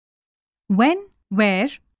When, where,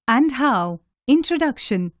 and how.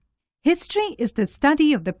 Introduction. History is the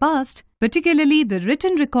study of the past, particularly the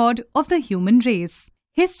written record of the human race.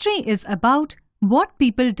 History is about what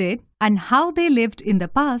people did and how they lived in the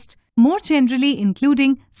past, more generally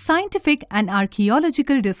including scientific and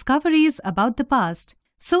archaeological discoveries about the past.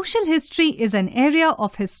 Social history is an area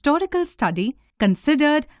of historical study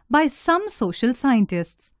considered by some social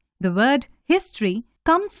scientists. The word history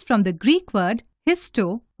comes from the Greek word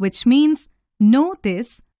histo, which means know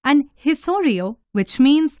this, and historio, which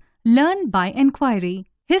means learn by inquiry.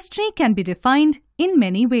 History can be defined in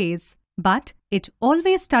many ways, but it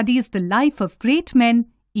always studies the life of great men,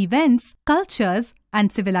 events, cultures,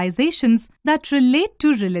 and civilizations that relate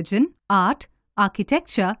to religion, art,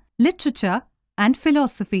 architecture, literature, and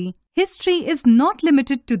philosophy. History is not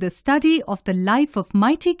limited to the study of the life of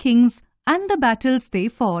mighty kings and the battles they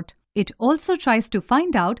fought. It also tries to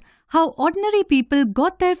find out how ordinary people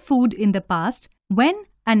got their food in the past, when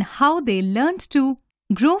and how they learned to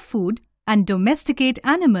grow food and domesticate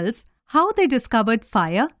animals, how they discovered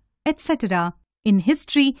fire, etc. In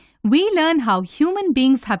history, we learn how human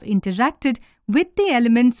beings have interacted with the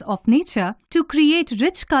elements of nature to create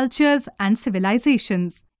rich cultures and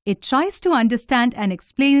civilizations. It tries to understand and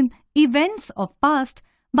explain events of past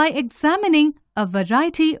by examining a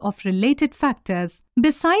variety of related factors.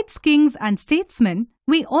 Besides kings and statesmen,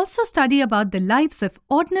 we also study about the lives of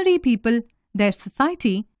ordinary people, their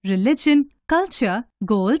society, religion, culture,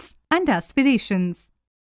 goals, and aspirations.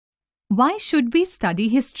 Why should we study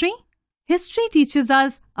history? History teaches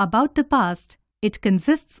us about the past. It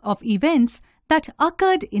consists of events that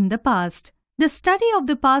occurred in the past. The study of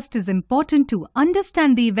the past is important to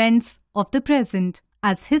understand the events of the present,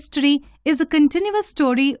 as history is a continuous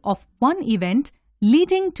story of one event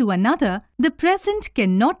leading to another. The present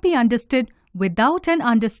cannot be understood without an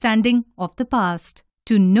understanding of the past.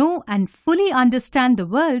 To know and fully understand the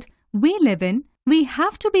world we live in, we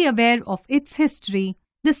have to be aware of its history.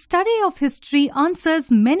 The study of history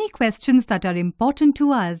answers many questions that are important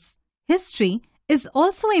to us. History is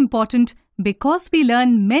also important because we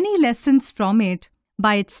learn many lessons from it.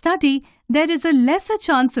 By its study, there is a lesser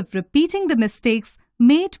chance of repeating the mistakes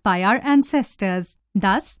made by our ancestors.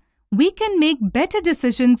 Thus, we can make better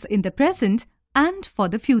decisions in the present and for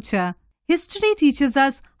the future. History teaches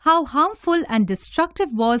us how harmful and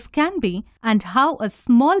destructive wars can be and how a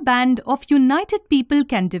small band of united people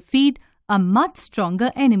can defeat a much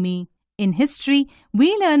stronger enemy. In history,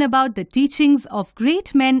 we learn about the teachings of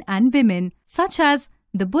great men and women such as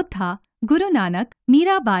the Buddha, Guru Nanak,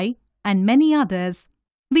 Mirabai, and many others.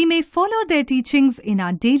 We may follow their teachings in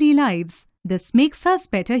our daily lives. This makes us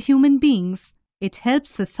better human beings. It helps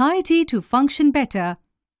society to function better.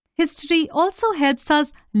 History also helps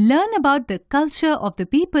us learn about the culture of the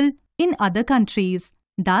people in other countries.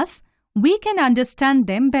 Thus, we can understand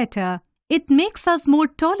them better. It makes us more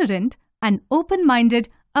tolerant and open-minded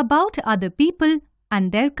about other people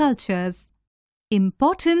and their cultures.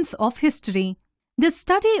 Importance of history. The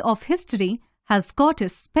study of history has got a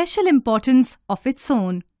special importance of its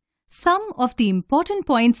own. Some of the important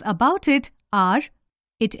points about it are: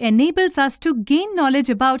 it enables us to gain knowledge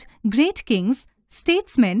about great kings,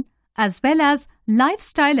 statesmen, as well as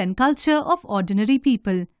lifestyle and culture of ordinary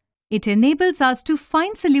people. It enables us to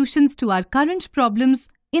find solutions to our current problems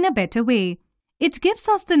in a better way. It gives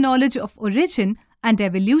us the knowledge of origin and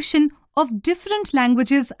evolution of different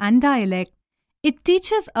languages and dialects. It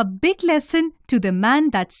teaches a big lesson to the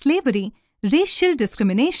man that slavery, racial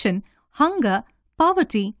discrimination, hunger,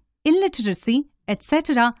 poverty, illiteracy,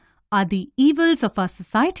 etc. are the evils of our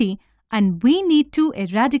society and we need to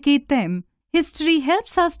eradicate them. History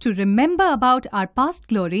helps us to remember about our past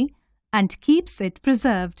glory and keeps it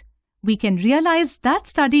preserved. We can realize that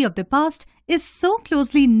study of the past is so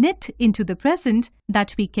closely knit into the present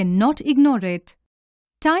that we cannot ignore it.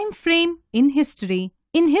 Time frame in history.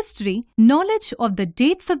 In history, knowledge of the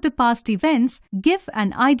dates of the past events give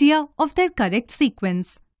an idea of their correct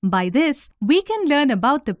sequence. By this, we can learn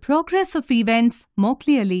about the progress of events more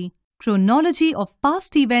clearly. Chronology of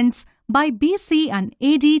past events by BC and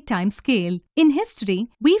AD time scale. In history,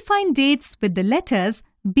 we find dates with the letters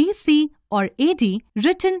BC or AD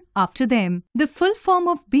written after them. The full form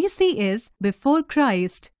of BC is before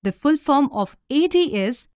Christ. The full form of AD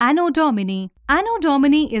is Anno Domini. Anno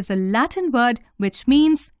Domini is a Latin word which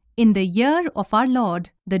means in the year of our Lord.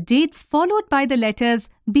 The dates followed by the letters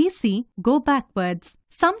BC go backwards.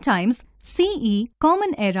 Sometimes CE,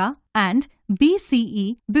 Common Era, and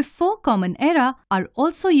BCE, Before Common Era, are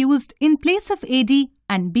also used in place of AD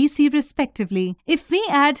and BC respectively. If we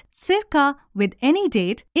add circa with any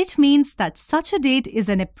date, it means that such a date is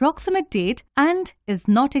an approximate date and is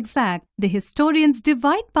not exact. The historians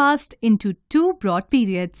divide past into two broad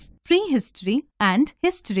periods: prehistory and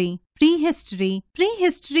history. Prehistory.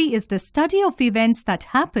 Prehistory is the study of events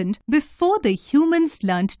that happened before the humans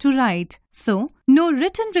learned to write. So, no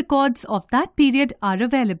written records of that period are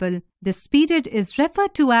available. This period is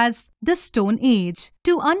referred to as the Stone Age.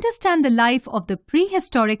 To understand the life of the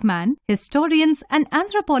prehistoric man, historians and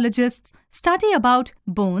anthropologists study about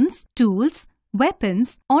bones, tools,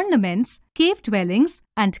 weapons, ornaments, cave dwellings,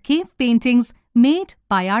 and cave paintings made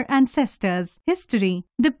by our ancestors. History.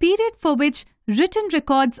 The period for which written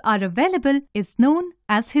records are available is known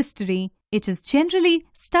as history. It is generally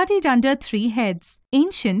studied under three heads: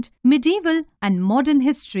 ancient, medieval, and modern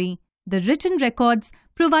history. The written records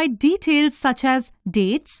provide details such as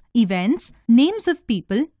dates, events, names of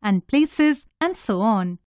people and places, and so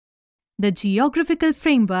on. The geographical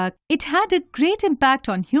framework. It had a great impact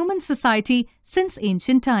on human society since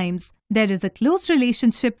ancient times. There is a close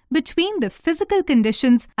relationship between the physical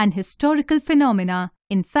conditions and historical phenomena.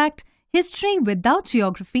 In fact, history without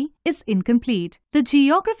geography is incomplete. The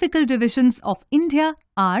geographical divisions of India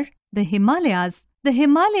are the Himalayas. The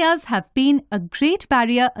Himalayas have been a great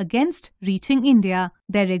barrier against reaching India.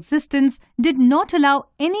 Their existence did not allow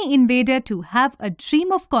any invader to have a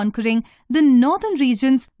dream of conquering the northern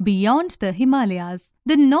regions beyond the Himalayas.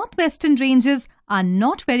 The northwestern ranges are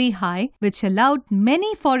not very high, which allowed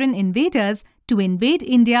many foreign invaders to invade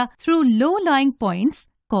India through low-lying points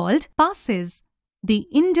called passes. The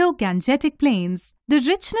Indo-Gangetic Plains. The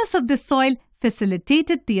richness of the soil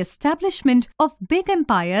facilitated the establishment of big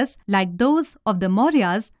empires like those of the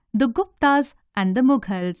Mauryas, the Guptas, and the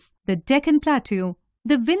Mughals. The Deccan Plateau.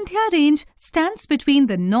 The Vindhya range stands between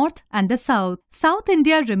the north and the south. South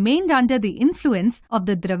India remained under the influence of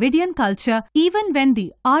the Dravidian culture even when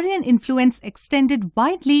the Aryan influence extended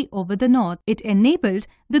widely over the north. It enabled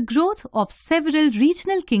the growth of several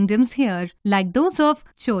regional kingdoms here, like those of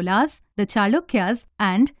Cholas, the Chalukyas,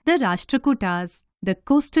 and the Rashtrakutas. The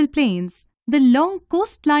coastal plains. The long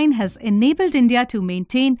coastline has enabled India to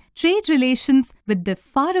maintain trade relations with the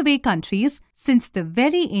faraway countries since the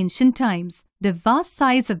very ancient times. The vast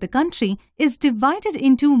size of the country is divided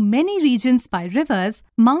into many regions by rivers,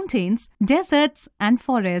 mountains, deserts, and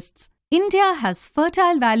forests. India has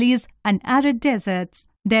fertile valleys and arid deserts.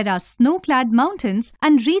 There are snow-clad mountains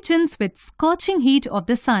and regions with scorching heat of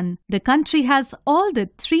the sun. The country has all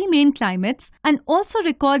the three main climates and also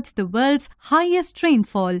records the world's highest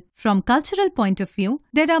rainfall. From cultural point of view,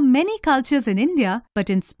 there are many cultures in India,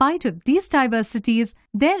 but in spite of these diversities,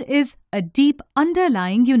 there is a deep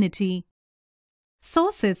underlying unity.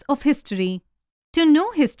 Sources of history. To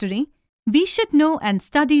know history, we should know and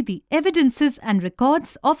study the evidences and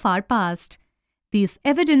records of our past. These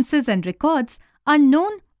evidences and records are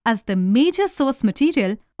known as the major source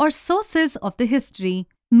material or sources of the history.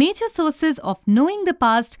 Major sources of knowing the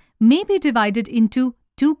past may be divided into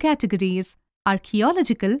two categories: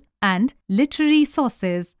 archaeological and literary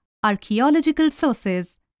sources. Archaeological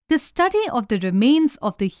sources. The study of the remains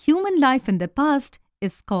of the human life in the past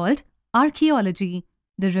is called archaeology.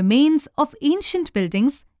 The remains of ancient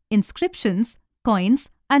buildings, inscriptions, coins,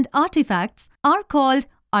 and artifacts are called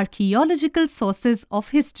archaeological sources of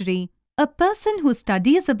history. A person who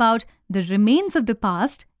studies about the remains of the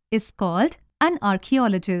past is called an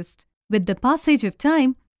archaeologist. With the passage of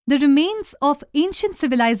time, the remains of ancient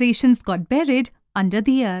civilizations got buried under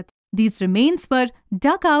the earth. These remains were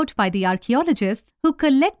dug out by the archaeologists who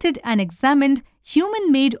collected and examined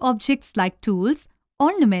human-made objects like tools,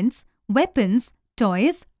 ornaments, weapons,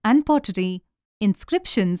 toys, and pottery.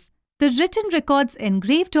 Inscriptions. The written records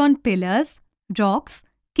engraved on pillars, rocks,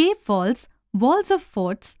 cave walls, walls of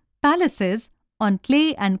forts, palaces, on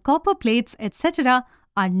clay and copper plates, etc.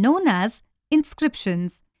 are known as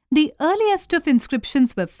inscriptions. The earliest of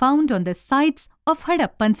inscriptions were found on the sites of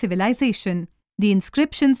Harappan civilization. The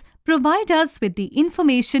inscriptions provide us with the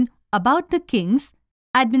information about the kings,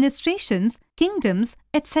 administrations, kingdoms,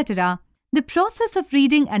 etc. The process of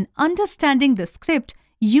reading and understanding the script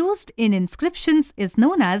used in inscriptions is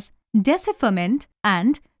known as decipherment,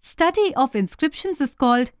 and study of inscriptions is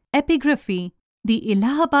called epigraphy. The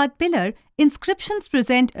Allahabad pillar inscriptions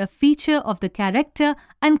present a feature of the character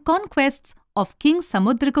and conquests of King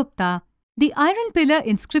Samudragupta. The iron pillar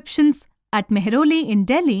inscriptions at Mehrauli in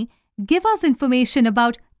Delhi give us information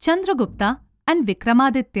about Chandragupta and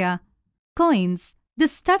Vikramaditya. Coins. The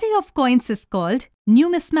study of coins is called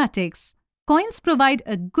numismatics. Coins provide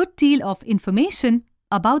a good deal of information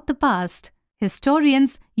about the past.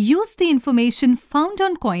 Historians use the information found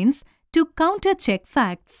on coins to counter-check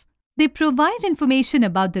facts. They provide information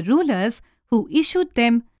about the rulers who issued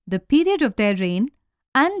them, the period of their reign,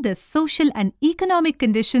 and the social and economic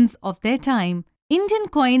conditions of their time. Indian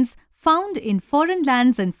coins found in foreign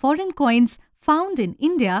lands and foreign coins found in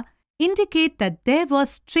India indicate that there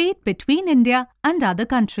was trade between India and other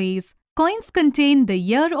countries. Coins contain the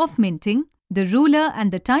year of minting, the ruler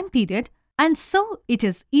and the time period, and so it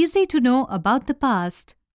is easy to know about the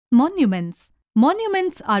past. Monuments.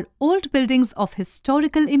 Monuments are old buildings of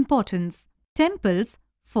historical importance. Temples,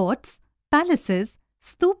 forts, palaces,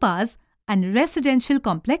 stupas, and residential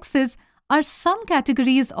complexes are some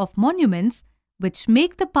categories of monuments which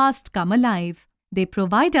make the past come alive. They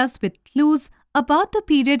provide us with clues about the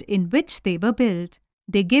period in which they were built.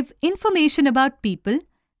 They give information about people,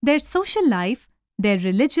 their social life, their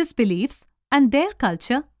religious beliefs, and their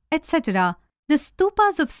culture, etc. The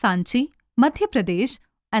stupas of Sanchi, Madhya Pradesh,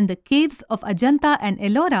 and the caves of Ajanta and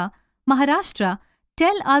Ellora, Maharashtra,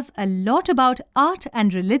 tell us a lot about art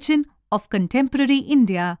and religion of contemporary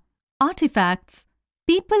India. Artifacts.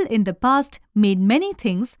 People in the past made many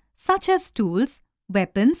things such as tools,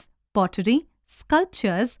 weapons, pottery,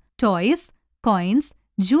 sculptures, toys, coins,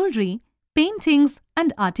 jewelry, paintings,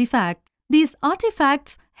 and artifacts. These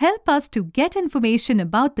artifacts help us to get information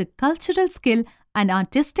about the cultural skill and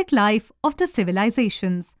artistic life of the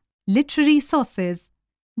civilizations. Literary sources.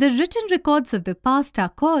 The written records of the past are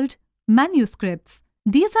called manuscripts.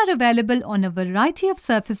 These are available on a variety of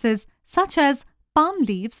surfaces such as palm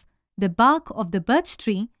leaves, the bark of the birch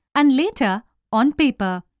tree, and later on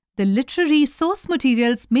paper. The literary source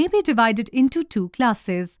materials may be divided into two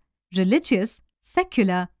classes: religious,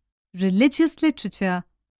 secular. Religious literature.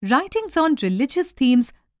 Writings on religious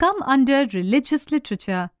themes come under religious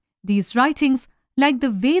literature. These writings, like the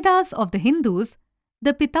Vedas of the Hindus,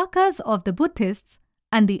 the Pitakas of the Buddhists,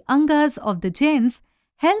 and the Angas of the Jains,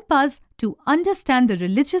 help us to understand the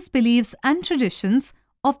religious beliefs and traditions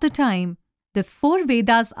of the time. The four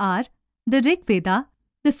Vedas are the Rig Veda,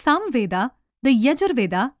 the Sam Veda, the Yajur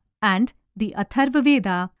Veda, and the Atharva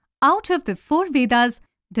Veda. Out of the four Vedas,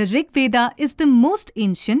 the Rig Veda is the most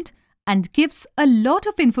ancient and gives a lot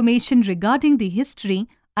of information regarding the history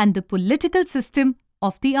and the political system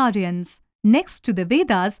of the Aryans. Next to the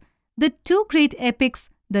Vedas, the two great epics,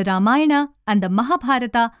 the Ramayana and the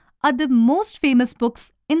Mahabharata, are the most famous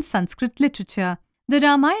books in Sanskrit literature. The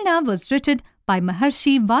Ramayana was written by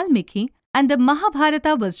Maharshi Valmiki and the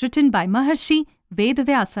Mahabharata was written by Maharshi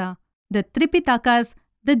Vedavyasa. The Tripitakas,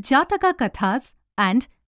 the Jataka Kathas, and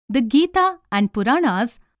the Gita and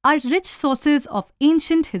Puranas are rich sources of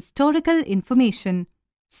ancient historical information.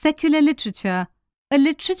 Secular literature. A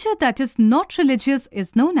literature that is not religious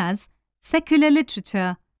is known as secular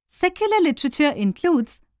literature. Secular literature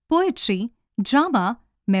includes poetry, drama,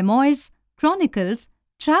 memoirs, chronicles,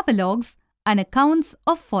 travelogues, and accounts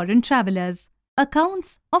of foreign travelers.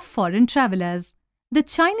 Accounts of foreign travelers. The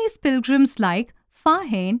Chinese pilgrims like Fa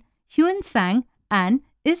Hien, Huan Sang, and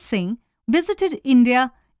Is Sing visited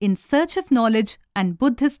India in search of knowledge and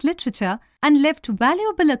Buddhist literature and left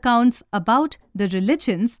valuable accounts about the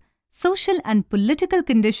religions, social and political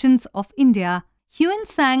conditions of India. Huan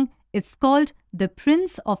Sang is called the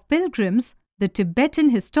Prince of Pilgrims. The Tibetan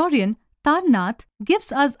historian Tarnath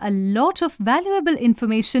gives us a lot of valuable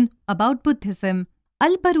information about Buddhism.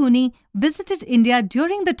 Al-Baruni visited India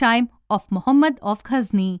during the time of Muhammad of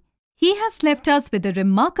Ghazni. He has left us with a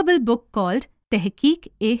remarkable book called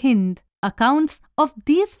Tehqiq-e-Hind. Accounts of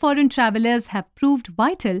these foreign travelers have proved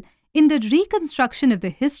vital in the reconstruction of the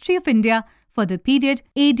history of India for the period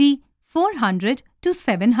AD 400 to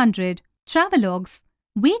 700. Travelogues.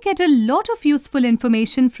 We get a lot of useful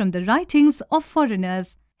information from the writings of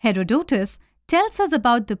foreigners. Herodotus tells us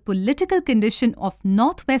about the political condition of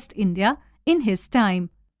northwest India in his time.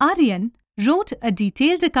 Aryan wrote a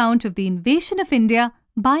detailed account of the invasion of India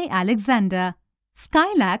by Alexander.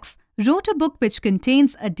 Skylax wrote a book which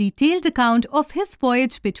contains a detailed account of his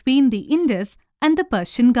voyage between the Indus and the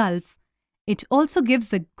Persian Gulf. It also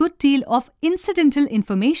gives a good deal of incidental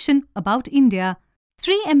information about India.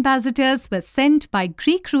 3 ambassadors were sent by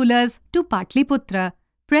Greek rulers to Patliputra,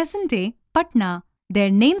 present-day Patna. Their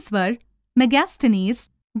names were Megasthenes,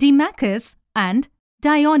 Demachus, and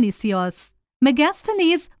Dionysios.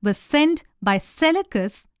 Megasthenes was sent by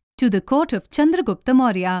Seleucus to the court of Chandragupta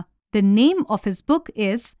Maurya. The name of his book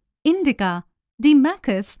is Indica.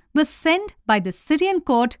 Demachus was sent by the Syrian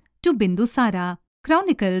court to Bindusara.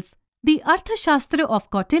 Chronicles. The Arthashastra of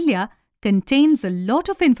Kautilya contains a lot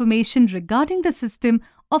of information regarding the system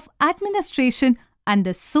of administration and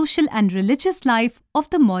the social and religious life of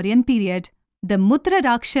the Mauryan period. The Mudra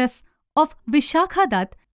Rakshas of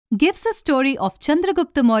Vishakhadatta gives a story of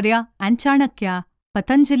Chandragupta Maurya and Chanakya.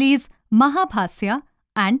 Patanjali's Mahabhasya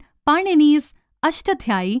and Panini's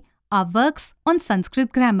Ashtadhyayi are works on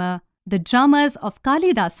Sanskrit grammar. The dramas of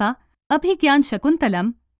Kalidasa, Abhigyan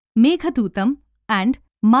Shakuntalam, Meghadutam and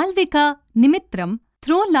Malvika Nimitram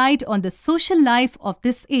throw light on the social life of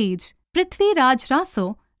this age. Prithvi Raj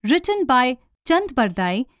Raso, written by Chand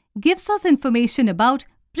Bardai, gives us information about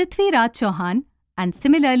Prithvi Raj Chauhan, and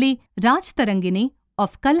similarly Raj Tarangini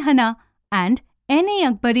of Kalhana and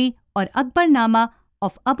N.A. Akbari or Akbarnama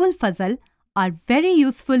of Abul Fazl are very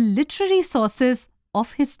useful literary sources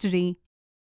of history.